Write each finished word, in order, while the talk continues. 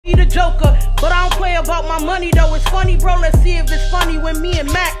about my money though, it's funny, bro. Let's see if it's funny when me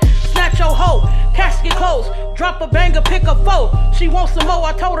and Mac snatch your hoe. Casket closed, drop a banger, pick a foe. She wants some more,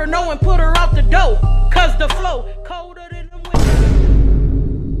 I told her no and put her out the door. Cause the flow colder than them windows.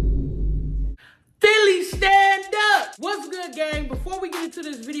 Philly, stand up! What's good, gang? Before we get into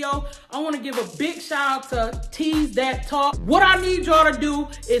this video, I want to give a big shout out to Tease That Talk. What I need y'all to do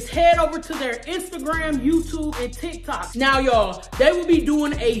is head over to their Instagram, YouTube, and TikTok. Now, y'all, they will be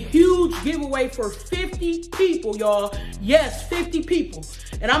doing a huge giveaway for 50 people, y'all. Yes, 50 people.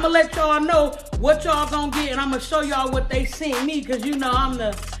 And I'm going to let y'all know what y'all going to get, and I'm going to show y'all what they sent me, because you know I'm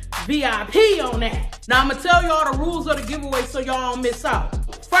the VIP on that. Now, I'm going to tell y'all the rules of the giveaway so y'all don't miss out.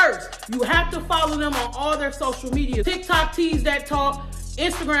 First, you have to follow them on all their social media. TikTok, Tease That Talk,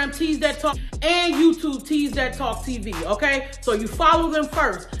 Instagram, Tease That Talk, and YouTube, Tease That Talk TV, okay? So you follow them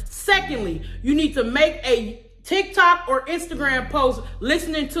first. Secondly, you need to make a TikTok or Instagram post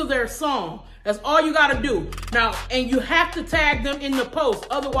listening to their song. That's all you gotta do. Now, and you have to tag them in the post,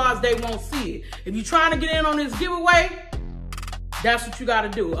 otherwise they won't see it. If you're trying to get in on this giveaway, that's what you gotta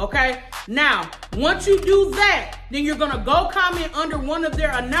do, okay? Now, once you do that, then you're gonna go comment under one of their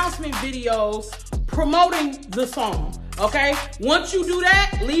announcement videos promoting the song, okay? Once you do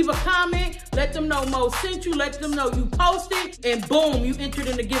that, leave a comment, let them know Mo sent you, let them know you posted, and boom, you entered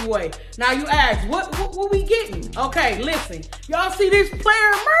in the giveaway. Now you ask, what we getting? Okay, listen, y'all see this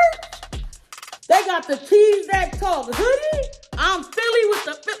player merch? They got the Tease That Talk hoodie. I'm Philly with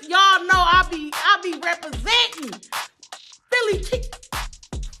the, y'all know I be representing. Philly chick.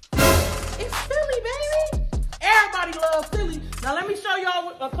 It's Philly, baby. Everybody loves Philly. Now let me show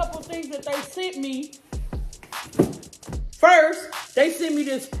y'all a couple of things that they sent me. First, they sent me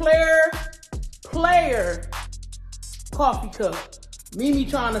this player coffee cup. Memee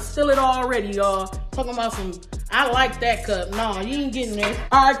trying to steal it already, y'all. Talking about some, I like that cup. No, you ain't getting this.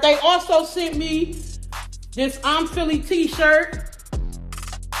 All right, they also sent me this I'm Philly t-shirt.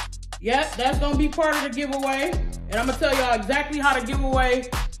 Yep, that's gonna be part of the giveaway. And I'm gonna tell y'all exactly how to give away,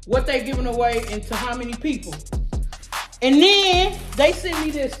 what they giving away, and to how many people. And then they sent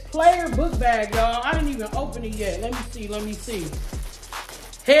me this player book bag, y'all. I didn't even open it yet. Let me see.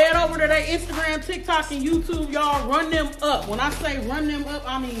 Head over to their Instagram, TikTok, and YouTube, y'all. Run them up. When I say run them up,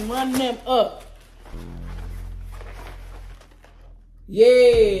 I mean run them up.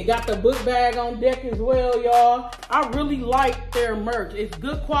 Yeah, got the book bag on deck as well, y'all. I really like their merch. It's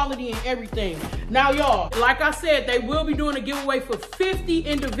good quality and everything. Now, y'all, like I said, they will be doing a giveaway for 50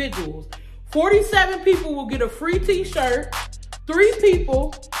 individuals. 47 people will get a free t-shirt. 3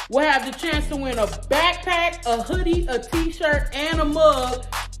 people will have the chance to win a backpack, a hoodie, a t-shirt, and a mug,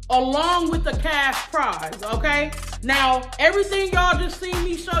 along with the cash prize, okay? Now, everything y'all just seen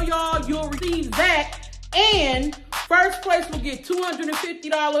me show y'all, you'll receive that. And first place will get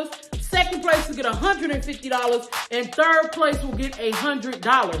 $250, second place will get $150, and third place will get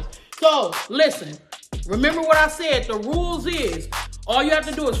 $100. So, listen, remember what I said. The rules is, all you have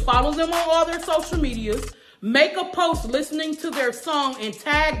to do is follow them on all their social medias, make a post listening to their song and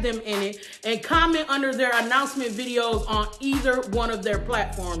tag them in it, and comment under their announcement videos on either one of their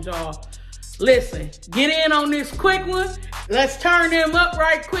platforms, y'all. Listen, get in on this quick one. Let's turn them up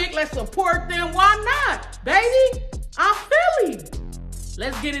right quick. Let's support them. Why not, baby? I'm Philly.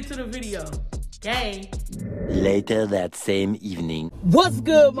 Let's get into the video. Gang. Later that same evening. What's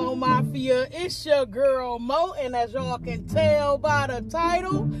good, MOEMAFIAA? It's your girl, Mo. And as y'all can tell by the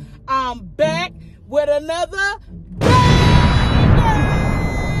title, I'm back with another banger.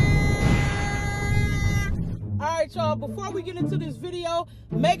 All right, y'all, before we get into this video,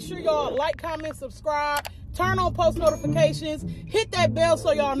 make sure y'all like, comment, subscribe, turn on post notifications, hit that bell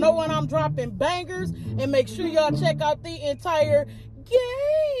so y'all know when I'm dropping bangers, and make sure y'all check out the entire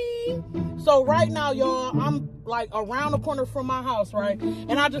game. So right now, y'all, I'm like around the corner from my house, right?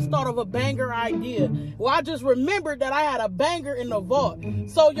 And I just thought of a banger idea. Well, I just remembered that I had a banger in the vault.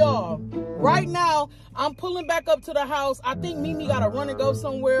 So y'all, right now, I'm pulling back up to the house. I think Memee got to run and go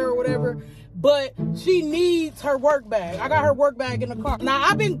somewhere or whatever. But she needs her work bag. I got her work bag in the car. Now,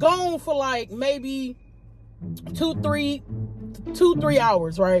 I've been gone for like maybe 2-3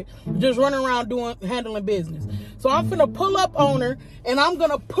 hours, right? Just running around handling business. So I'm finna pull up on her, and I'm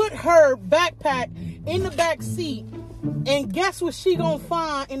gonna put her backpack in the back seat. And guess what she gonna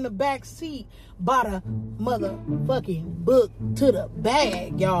find in the back seat by the motherfucking book to the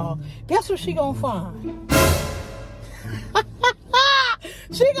bag, y'all? Guess what she gonna find?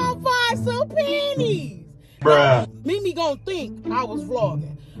 She gonna find some panties. Bruh. Memee gonna think I was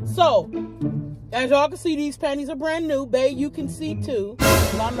vlogging. So, As y'all can see, these panties are brand new. Babe, you can see too.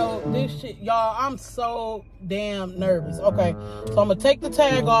 And I know this shit, y'all, I'm so damn nervous. Okay, so I'm gonna take the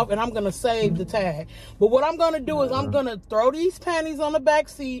tag off and I'm gonna save the tag. But what I'm gonna do is I'm gonna throw these panties on the back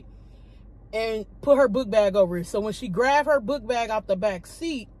seat and put her book bag over it. So when she grab her book bag out the back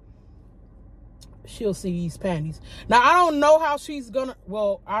seat, she'll see these panties. Now, I don't know how she's gonna,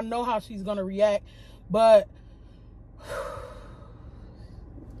 well, I know how she's gonna react, but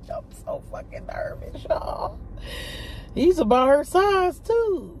I'm so fucking nervous, y'all. He's about her size,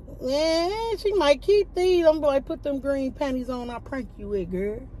 too. Yeah, she might keep these. I'm like, put them green panties on, I'll prank you with,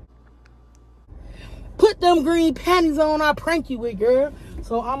 girl. Put them green panties on, I'll prank you with, girl.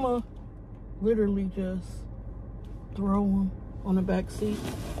 So I'm going to literally just throw them on the back seat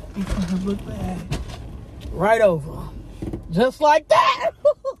and put her book bag right over. Just like that.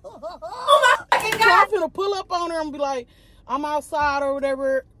 Oh my fucking God. So I'm finna pull up on her and be like, I'm outside or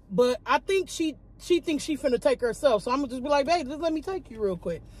whatever. But I think she thinks she finna take herself. So I'm gonna just be like, babe, just let me take you real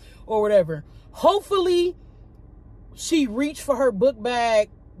quick. Or whatever. Hopefully, she reached for her book bag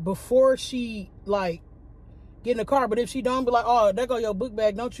before she, like, get in the car. But if she don't, be like, oh, there go your book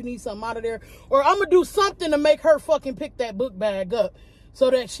bag. Don't you need something out of there? Or I'm gonna do something to make her fucking pick that book bag up so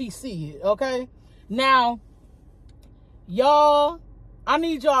that she see it, okay? Now, y'all, I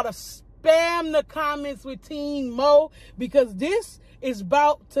need y'all to spam the comments with Team Mo because this is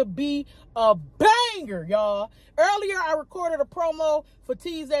about to be a banger, y'all. Earlier, I recorded a promo for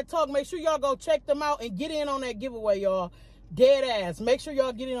Tease That Talk. Make sure y'all go check them out and get in on that giveaway, y'all. Dead ass. Make sure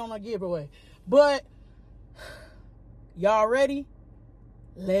y'all get in on that giveaway. But, y'all ready?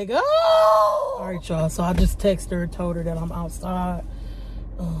 Let go. All right, y'all. So I just texted her and told her that I'm outside.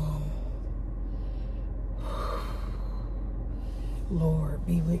 Lord,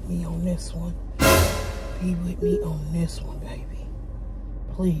 be with me on this one. Be with me on this one, baby.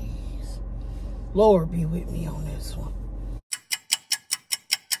 Please. Lord, be with me on this one.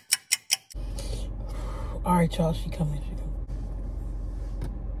 All right, y'all. She coming. She coming.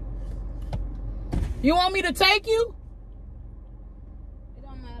 You want me to take you? It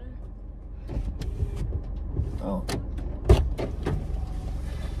don't matter. Oh.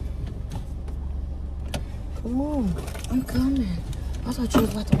 Come on. I'm coming. I thought you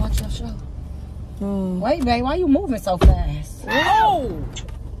was about to watch your show. Wait, babe, why you moving so fast? Oh!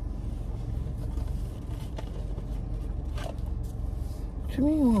 What you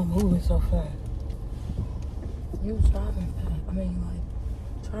mean I'm moving so fast? You was driving fast. I mean, like,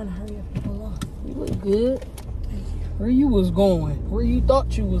 trying to hurry up and pull off. You look good. Thank you. Where you was going? Where you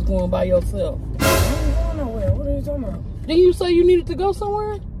thought you was going by yourself? I ain't going nowhere. What are you talking about? Didn't you say you needed to go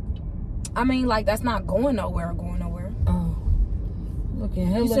somewhere? I mean, like, that's not going nowhere. Oh. Looking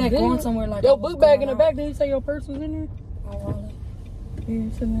hella You said good. going somewhere like your that. book bag in the back. Did you say your purse was in there? Oh, wallet. Yeah,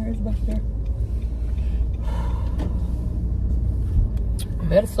 it's in there. It's back there.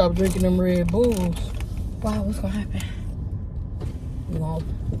 Better stop drinking them Red Bulls. Why? What's gonna happen? You gonna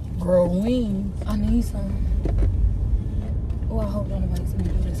grow wings. I need some. Oh, I hope nobody's gonna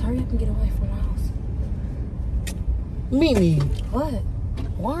do this. Hurry up and get away from the house. Memee. What?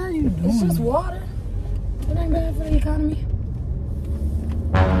 Why are you doing It's just that? water. It ain't bad for the economy.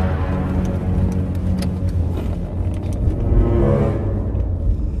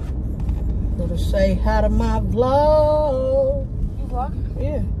 Better say hi to my vlog. You vlogging?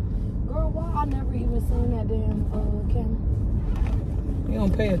 Yeah. Girl, why I never even seen that damn camera? You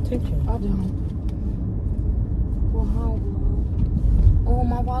don't pay attention. I don't. Well, hi, vlog. Oh,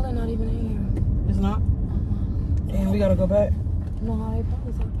 my wallet not even in here. It's not? Damn, we gotta go back. No, they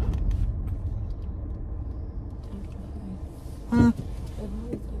probably take it. Huh?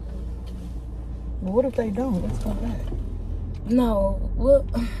 Well, what if they don't? Let's go back. No, look.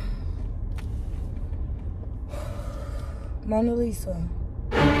 Mona Lisa.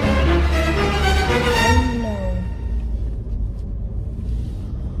 I don't know.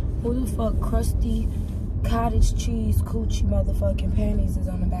 Who the fuck crusty cottage cheese coochie motherfucking panties is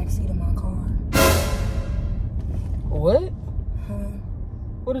on the back seat of my car? What? Huh?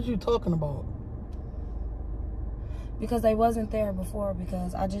 What are you talking about? Because they wasn't there before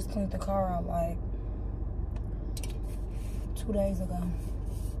because I just cleaned the car out like 2 days ago.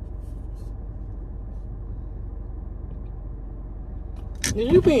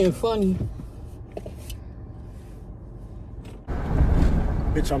 Is you being funny?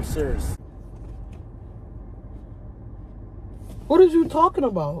 Bitch, I'm serious. What are you talking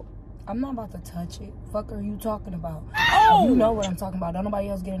about? I'm not about to touch it. Fuck are you talking about? Oh! You know what I'm talking about. Don't nobody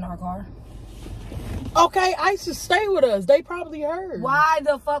else get in our car. Okay, Isis stay with us. They probably heard. Why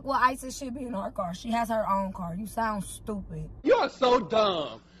the fuck will Isis shit be in our car? She has her own car. You sound stupid. You're so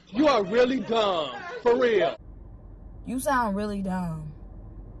dumb. You are really dumb. For real. You sound really dumb.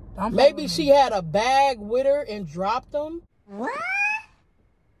 Maybe she had a bag with her and dropped them. What?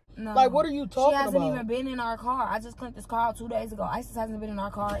 No. Like, what are you talking about? She hasn't even been in our car. I just cleaned this car out 2 days ago. Isis hasn't been in our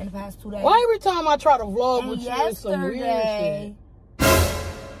car in the past 2 days. Why every time I try to vlog with you, it's some weird shit?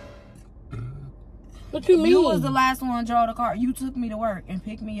 What you mean? You was the last one to draw the car. You took me to work and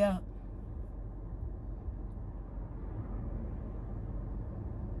picked me up.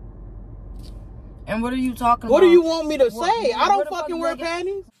 And what are you talking about? What do you want me to say? I don't fucking wear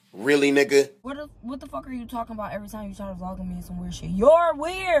panties. Really, nigga? What the fuck are you talking about every time you try to vlog with me and some weird shit? You're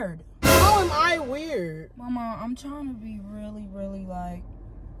weird. How am I weird? Mama, I'm trying to be really, really like...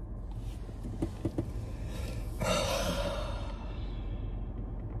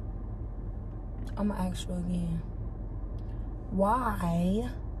 I'm gonna ask you again. Why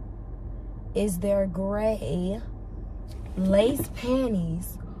is there gray lace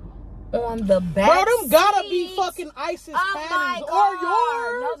panties on the back? Bro, them gotta be fucking Isis panties or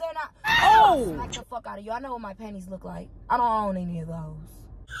yours. No, they're not. Oh! Smack the fuck out of you. I know what my panties look like. I don't own any of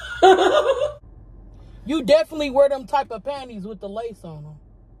those. You definitely wear them type of panties with the lace on them.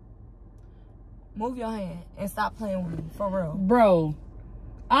 Move your hand and stop playing with me, for real. Bro,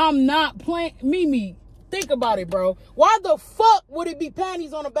 I'm not playing. Memee, think about it, bro. Why the fuck would it be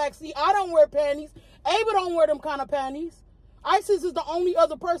panties on the back seat? I don't wear panties. Ava don't wear them kind of panties. Isis is the only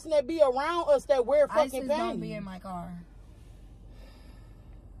other person that be around us that wear fucking panties. Isis don't be in my car.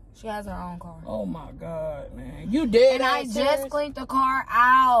 She has her own car. Oh my God, man. You dead. And I just cleaned the car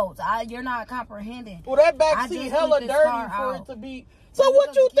out. You're not comprehending. Well, that back seat hella dirty for it to be. So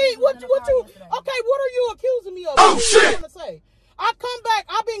what you think? What you? Okay, what are you accusing me of? Oh shit! To say? I come back.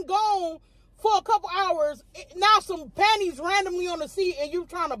 I've been gone for a couple hours. Now some panties randomly on the seat, and you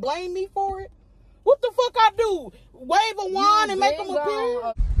trying to blame me for it? What the fuck I do? Wave a wand and make them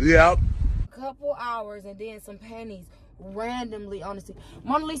appear? Yep. A couple hours and then some panties randomly on the seat.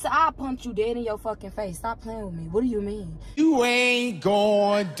 Mona Lisa, I'll punch you dead in your fucking face. Stop playing with me. What do you mean? You ain't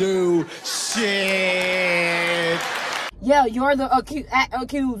gonna do shit. Yeah, you're the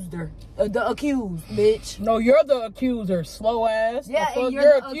accuser. The accused, bitch. No, you're the accuser, slow ass. Yeah, and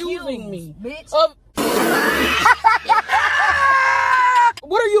you're accusing me, bitch. Of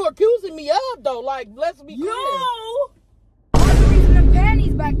what are you accusing me of, though? Like, let's be clear. That's the reason the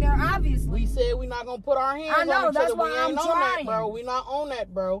panties back there, obviously. We said we're not gonna put our hands on each other. That's why I'm on trying. That, bro. We're not on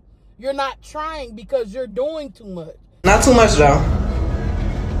that, bro. You're not trying because you're doing too much. Not too much, though.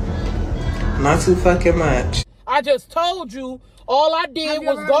 Not too fucking much. I just told you all I did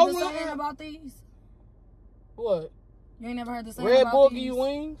was go run. Have you ever heard the saying about these? What? You ain't never heard the saying Red about Bull these? give you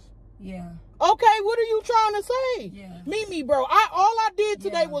wings? Yeah. Okay, what are you trying to say? Yeah. Memee, bro. All I did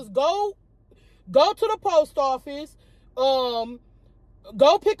today was go to the post office,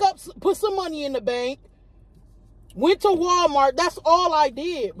 go put some money in the bank, went to Walmart. That's all I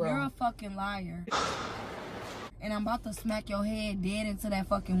did, bro. You're a fucking liar. And I'm about to smack your head dead into that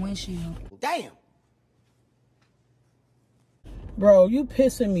fucking windshield. Damn. Bro, you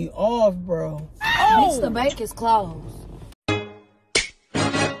pissing me off, bro. Bitch, the bank is closed.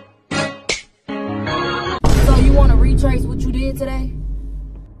 So you want to retrace what you did today?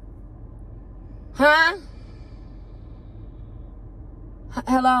 Huh?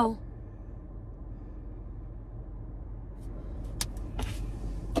 Hello?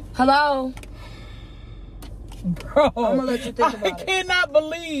 Hello? Bro, I'm gonna let you think about it. I cannot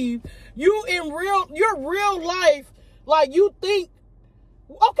believe you're real life. Like, you think,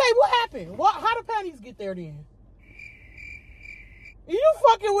 okay, what happened? How the panties get there then? You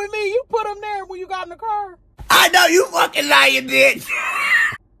fucking with me? You put them there when you got in the car? I know you fucking lying, bitch.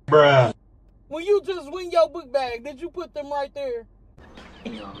 Bruh. When you just win your book bag, did you put them right there?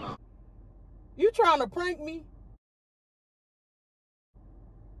 No. You trying to prank me?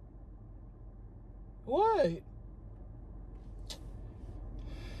 What?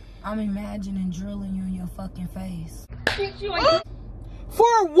 I'm imagining drilling you in your fucking face.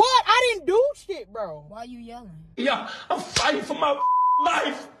 For what? I didn't do shit, bro. Why you yelling? Yeah, I'm fighting for my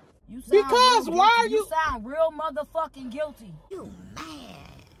life. You sound Because real why guilty. are you sound real motherfucking guilty. You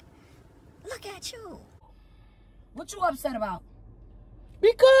mad. Look at you. What you upset about?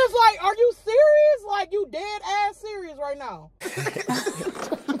 Because, like, are you serious? Like, you dead ass serious right now?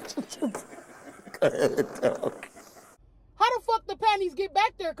 How the fuck the panties get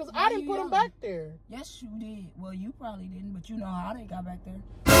back there? Because I didn't put them back there. Yes, you did. Well, you probably didn't, but you know how they got back there.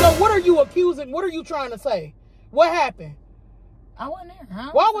 So what are you accusing? What are you trying to say? What happened? I wasn't there. Huh?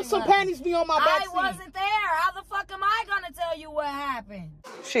 Why would some panties be on my back seat? I wasn't there. How the fuck am I going to tell you what happened?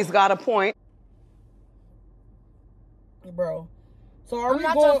 She's got a point. Bro. So are I'm we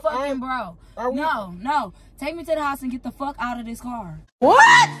not going? your fucking bro. Are we? No. Take me to the house and get the fuck out of this car. What?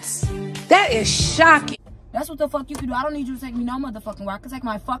 That is shocking. That's what the fuck you can do. I don't need you to take me no motherfucking where I can take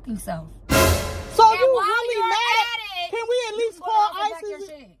my fucking self. So And you while really you're mad? at it, Can we at least you call can go out and pack your ISIS?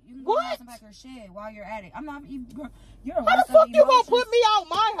 shit. You can go What? out and pack your shit while you're at it. I'm not even. You're a How the fuck you gonna put me out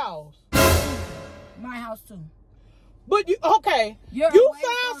my house? My house too. But you okay? You're You away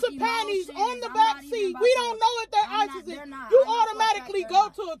found from some panties emotions. on the I'm back not even seat. about We to- don't know if they're I'm not- ISIS. they're not. You I know for a fact automatically they're go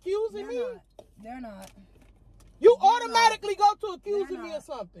not. to accusing me. They're not. You They're automatically go to They're accusing me not. of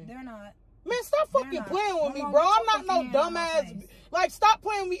something. They're not. Man, stop They're fucking not. playing with me, Come on, bro. get I'm your not no fucking hand out my dumbass. face. Like, stop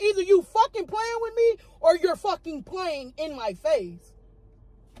playing with me. Either you fucking playing with me or you're fucking playing in my face.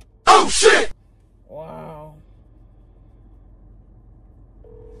 Oh shit! Wow.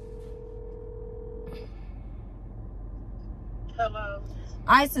 Hello.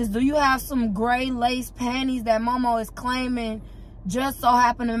 ISIS, do you have some gray lace panties that Momo is claiming just so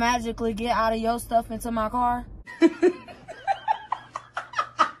happen to magically get out of your stuff into my car?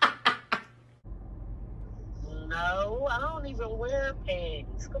 No, I don't even wear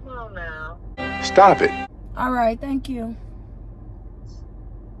panties. Come on now. Stop it. All right, thank you.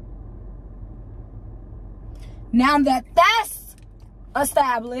 Now that that's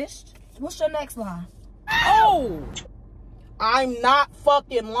established, what's your next lie? Oh, I'm not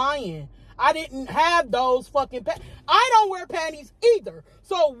fucking lying. I didn't have those fucking panties. I don't wear panties either.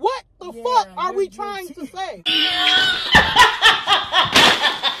 So what the fuck are we trying to say?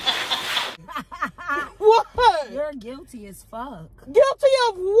 What? You're guilty as fuck. Guilty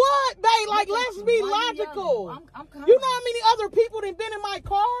of what, babe? Like, Look at let's you. be Why you logical. yelling? I'm calm. You know how many other people that been in my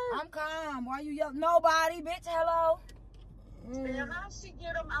car? I'm calm. Why you yelling? Nobody, bitch. Hello. Man, how she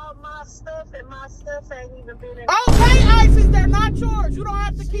get them out my stuff and my stuff ain't even been in. Okay, ISIS, they're not yours. You don't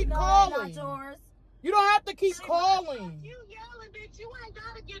have to keep No, calling. not yours. You don't have to keep calling. You yelling, bitch. You ain't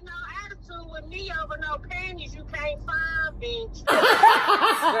gotta get no attitude with me over no panties you can't find, bitch.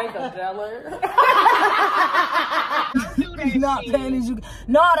 Straight up, Jeller. Don't do that Not shit. panties.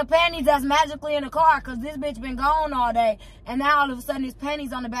 No, the panties that's magically in the car because this bitch been gone all day. And now all of a sudden there's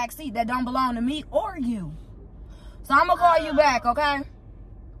panties on the back seat that don't belong to me or you. So I'm going to call you back, okay?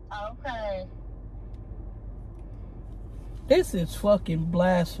 Okay. This is fucking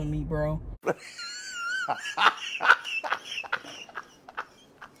blasphemy, bro.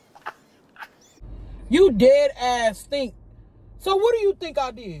 You dead ass think. So what do you think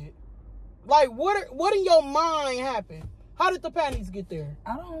I did? Like, what in your mind happened? How did the panties get there?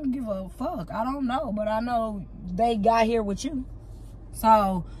 I don't give a fuck. I don't know, but I know they got here with you.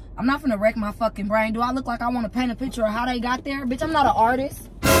 So I'm not finna wreck my fucking brain. Do I look like I want to paint a picture of how they got there? Bitch, I'm not an artist.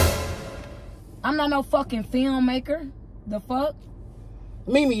 I'm not no fucking filmmaker. The fuck?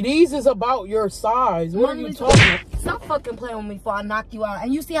 Mimi, these is about your size. What are you talking about? Stop fucking playing with me before I knock you out.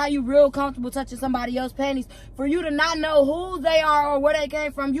 And you see how you real comfortable touching somebody else's panties? For you to not know who they are or where they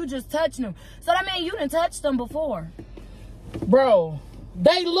came from, you just touching them. So that means you done touched them before. Bro,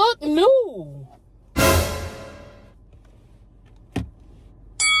 they look new.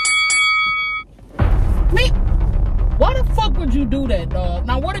 Me? Why the fuck would you do that, dog?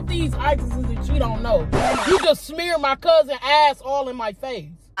 Now, what if these ISISes that you don't know? You just smear my cousin ass all in my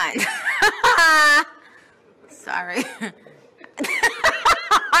face. Sorry.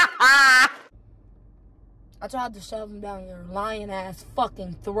 I tried to shove him down your lying ass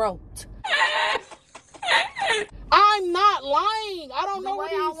fucking throat. I'm not lying. I don't know where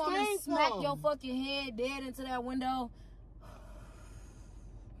The way I these want came to smack from. your fucking head dead into that window.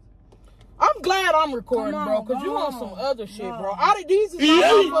 I'm glad I'm recording, Come bro, on, because you go want on. some other shit, Go. bro. These is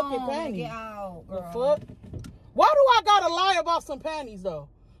not my fucking Get panties. out, The girl. fuck? Why do I gotta lie about some panties, though?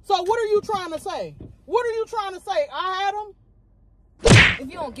 So what are you trying to say? What are you trying to say? I had them? If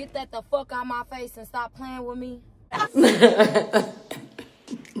you don't get that the fuck out my face and stop playing with me.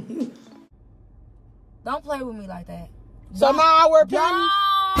 Don't play with me like that. So now I wear panties?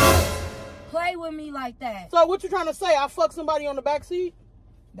 Don't play with me like that. So what you trying to say? I fucked somebody on the back seat?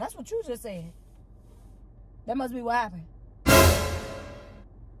 That's what you just said. That must be what happened.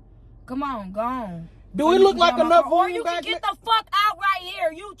 Come on, go on. Do it look like enough Or room you back can get there? the fuck out right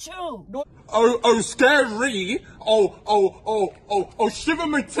here. You chew. Oh, scary. Oh, shiver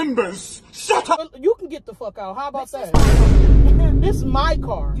my timbers. Shut up. You can get the fuck out. How about Bitch, that? This is my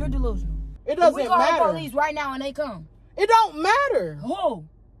car. You're delusional. It If doesn't we call matter. the police right now and they come. It don't matter. Who?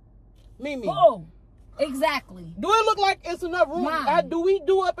 Mimi. Who? Exactly. Do it look like it's enough room? Mom. Do we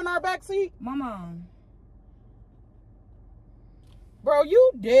do up in our back seat? My mom. Bro,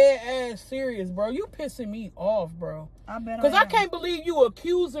 you dead ass serious, bro. You pissing me off, bro. I bet Because I am. can't believe you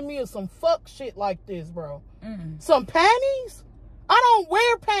accusing me of some fuck shit like this, bro. Mm. Some panties? I don't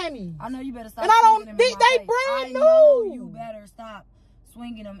wear panties. I know you better stop. And I don't swinging them think in my they face. brand I know new. you better stop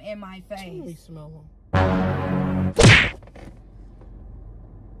swinging them in my face. Let me smell them.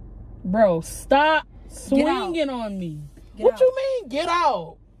 Bro, stop swinging on me. What you mean, get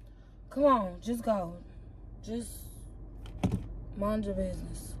out? Come on, just go. Just mind your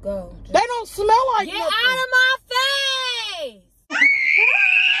business. Go. Just... They don't smell like Get nothing. out of my face!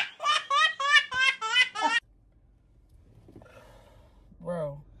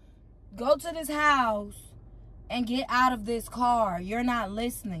 Bro. Go to this house and get out of this car. You're not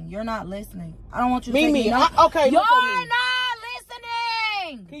listening. You're not listening. I don't want you to take me. Okay, You're look at me. not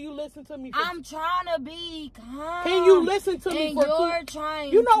listening. Can you listen to me? I'm trying to be calm. Can you listen to me? And For you're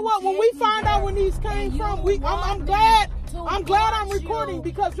trying. You know to what? When we find out when these came from, I'm glad I'm recording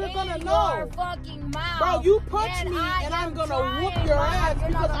because you're gonna know. Your fucking mouth. Bro, you punched me and I'm gonna whoop your ass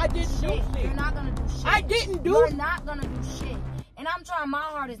because I didn't do shit. You're not gonna do shit. I didn't do. You're not gonna do shit. And I'm trying my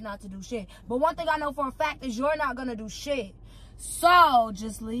hardest not to do shit. But one thing I know for a fact is you're not gonna do shit. So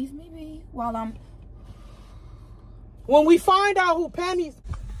just leave me be while I'm. When we find out who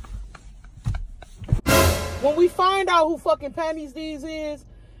fucking Panties these is,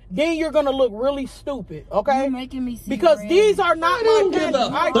 then you're gonna look really stupid, okay? You're making me see because red. These are not my panties.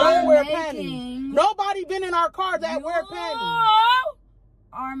 I don't wear panties. Making... Nobody been in our car that wear panties.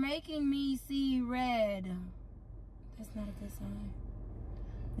 Are making me see red. That's not a good sign.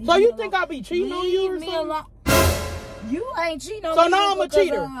 So you think I be cheating on you or something? You ain't cheating on me. So now I'm a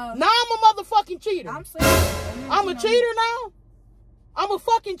cheater. Now I'm a motherfucking cheater. I'm serious. I'm a cheater now? I'm a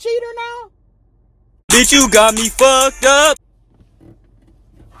fucking cheater now? Bitch, you got me fucked up.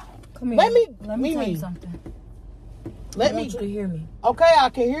 Come here. Let me tell you something. I want you to hear me. Okay, I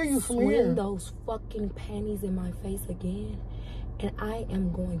can hear you from here. Swing those fucking panties in my face again, and I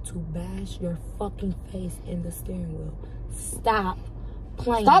am going to bash your fucking face in the steering wheel. Stop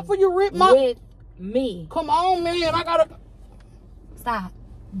playing. Stop when you rip my with me. Come on, man. I gotta stop,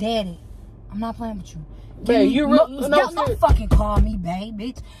 daddy. I'm not playing with you. Babe, you really don't fucking call me babe,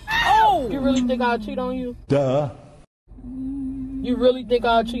 bitch. Oh, you really think I'll cheat on you? Duh. You really think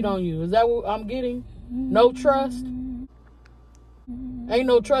I'll cheat on you? Is that what I'm getting? No trust? Ain't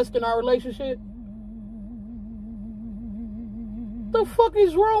no trust in our relationship? The fuck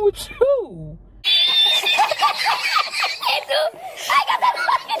is wrong with you?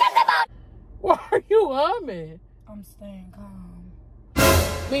 Why are you humming? I'm staying calm.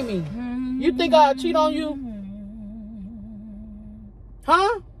 Memee, you think I'll cheat on you?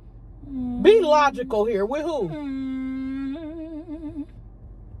 Huh? Be logical here. With who?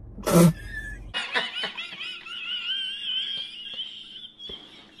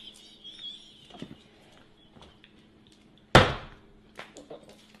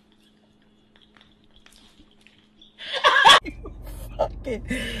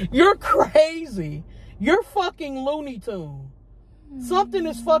 You're crazy. You're fucking Looney Tune. Something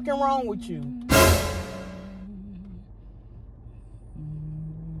is fucking wrong with you.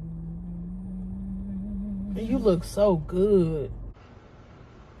 And you look so good.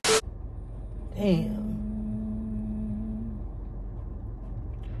 Damn.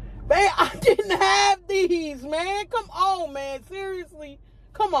 Man, I didn't have these, man. Come on, man. Seriously.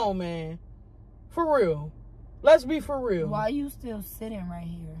 Come on, man. For real. Let's be for real. Why are you still sitting right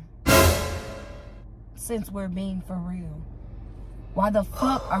here? Since we're being for real. Why the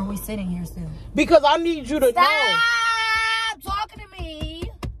fuck are we sitting here still? Because I need you to know. Stop talking to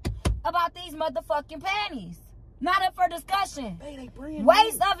me about these motherfucking panties. Not up for discussion. Hey,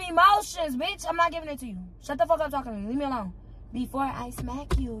 waste of emotions, bitch. I'm not giving it to you. Shut the fuck up talking to me. Leave me alone. Before I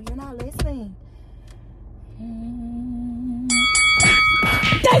smack you, you're not listening.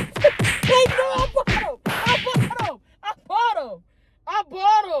 I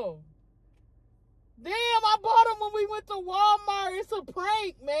bought them. Damn, I bought them when we went to Walmart. It's a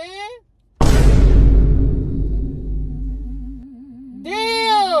prank, man.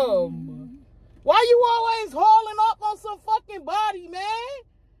 Damn. Why you always hauling up on some fucking body, man?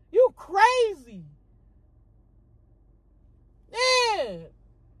 You crazy. Yeah.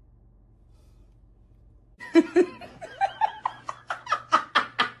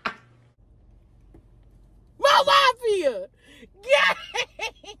 MOEMAFIAA.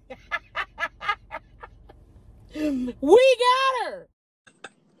 We got her.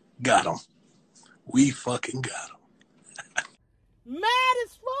 Got him. We fucking got him. Mad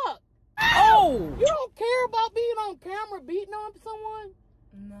as fuck. Oh, you don't care about being on camera beating on someone?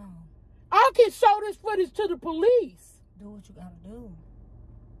 No. I can show this footage to the police. Do what you gotta do.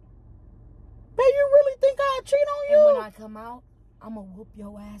 Babe, you really think I'll cheat on you? And when I come out, I'm gonna whoop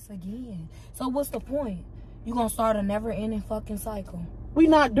your ass again. So what's the point? You gonna start a never-ending fucking cycle. We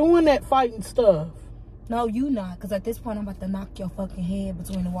not doing that fighting stuff. No, you not. Because at this point, I'm about to knock your fucking head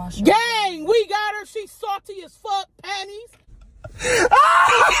between the washer. Gang, we got her. She's salty as fuck, Panties.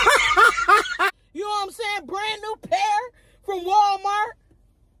 You know what I'm saying? Brand new pair from Walmart.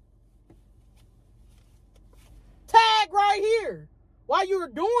 Tag right here. While you were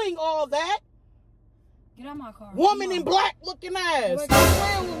doing all that. Get out my car. Woman in black looking ass. Stop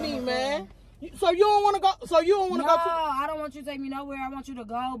playing with me, man. So you don't want to go? So you don't want to go? No, I don't want you to take me nowhere. I want you to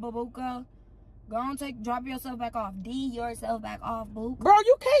go, Babuka. Go on, drop yourself back off. D yourself back off, boo. Bro,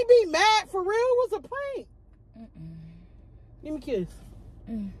 you can't be mad for real. It was a prank. Give me a kiss.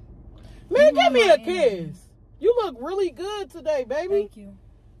 Man, give me a kiss. You look really good today, baby. Thank you.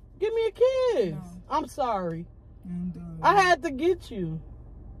 Give me a kiss. No. I'm sorry. I had to get you.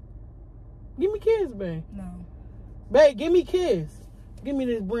 Give me a kiss, babe. No. Babe, give me a kiss. Give me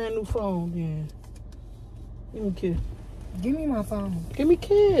this brand new phone, yeah. Give me a kiss. Give me my phone. Give me a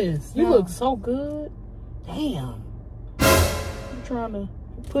kiss. You No. look so good. Damn. I'm trying to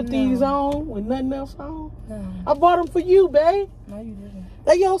put these on with nothing else on. No. I bought them for you, babe. No, you didn't.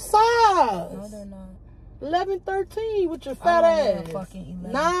 They your size. No, they're not. 11, 13 with your fat ass. Fucking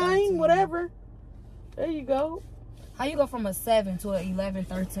 11, 9, 13. whatever. There you go. How you go from a 7 to an 11,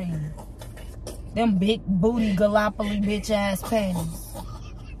 13? Them big booty Galapoli bitch ass panties.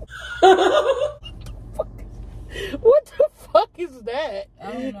 What the fuck is that?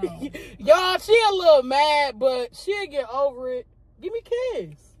 I don't know. Y'all, she a little mad, but she'll get over it. Give me a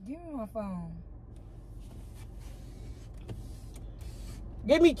kiss. Give me my phone.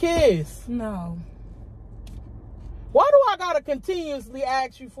 Give me a kiss. No. Why do I gotta continuously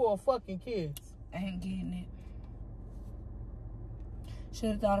ask you for a fucking kiss? I ain't getting it.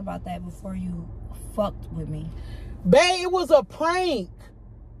 Should have thought about that before you fucked with me. Babe, it was a prank.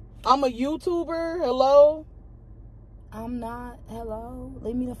 I'm a YouTuber. Hello? I'm not. Hello?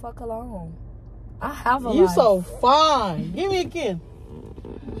 Leave me the fuck alone. I have a You life. so fine. Give me a kiss.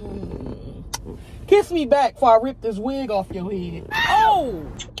 Kiss me back before I rip this wig off your head. Oh!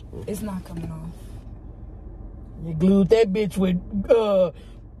 It's not coming off. You glued that bitch with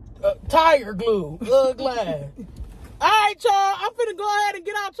tire glue. Glass. All right, y'all. I'm finna go ahead and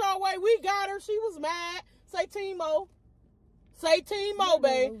get out y'all way. We got her. She was mad. Say Timo. Say Timo,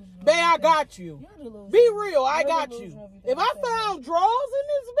 babe. Babe, I got you. Be real. I got you. If I found drawers in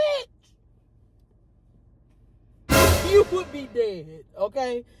this bitch, you would be dead.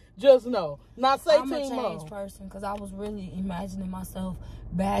 Okay? Just know. Now say I'm a Timo. changed person because I was really imagining myself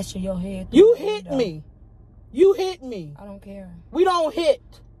bashing your head. You hit me. You hit me. I don't care. We don't hit.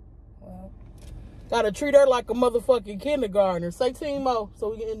 Well, Gotta treat her like a motherfucking kindergartner. Say Timo so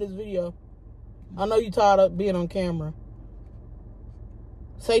we can end this video. I know you tired of being on camera.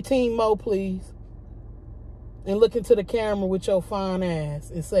 Say Timo, please. And look into the camera with your fine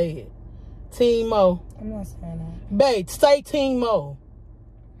ass and say it. Timo. I'm not saying that. Babe, say Timo.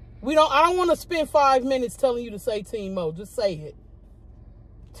 I don't want to spend 5 minutes telling you to say Timo. Just say it.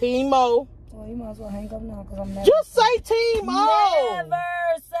 Timo. Well, you might as well hang up now because I'm never. Just say Timo. Never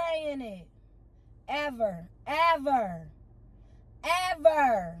saying it. Ever. Ever.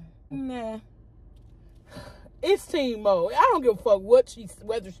 Ever. Nah. It's Timo. I don't give a fuck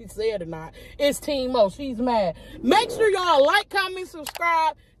whether she said or not. It's Timo. She's mad. Make sure y'all like, comment,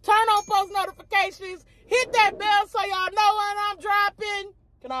 subscribe. Turn on post notifications. Hit that bell so y'all know when I'm dropping.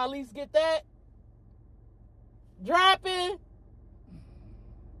 Can I at least get that? Dropping.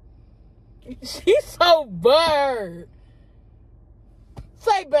 She's so butthurt.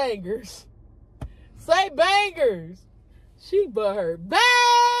 Say bangers. Say bangers. She butthurt. Bangers!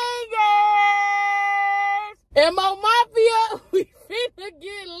 MOEMAFIAA, we finna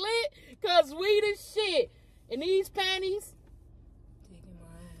get lit because we the shit. And these panties. Digging my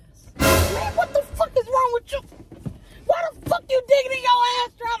ass. Man, what the fuck is wrong with you? Why the fuck you digging in your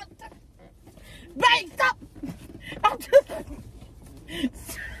ass trying to... Bang, stop. I'm just...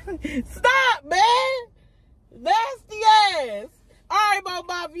 Stop, man. Nasty ass. All right,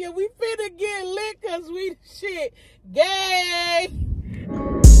 MOEMAFIAA, we finna get lit because we the shit. Gang.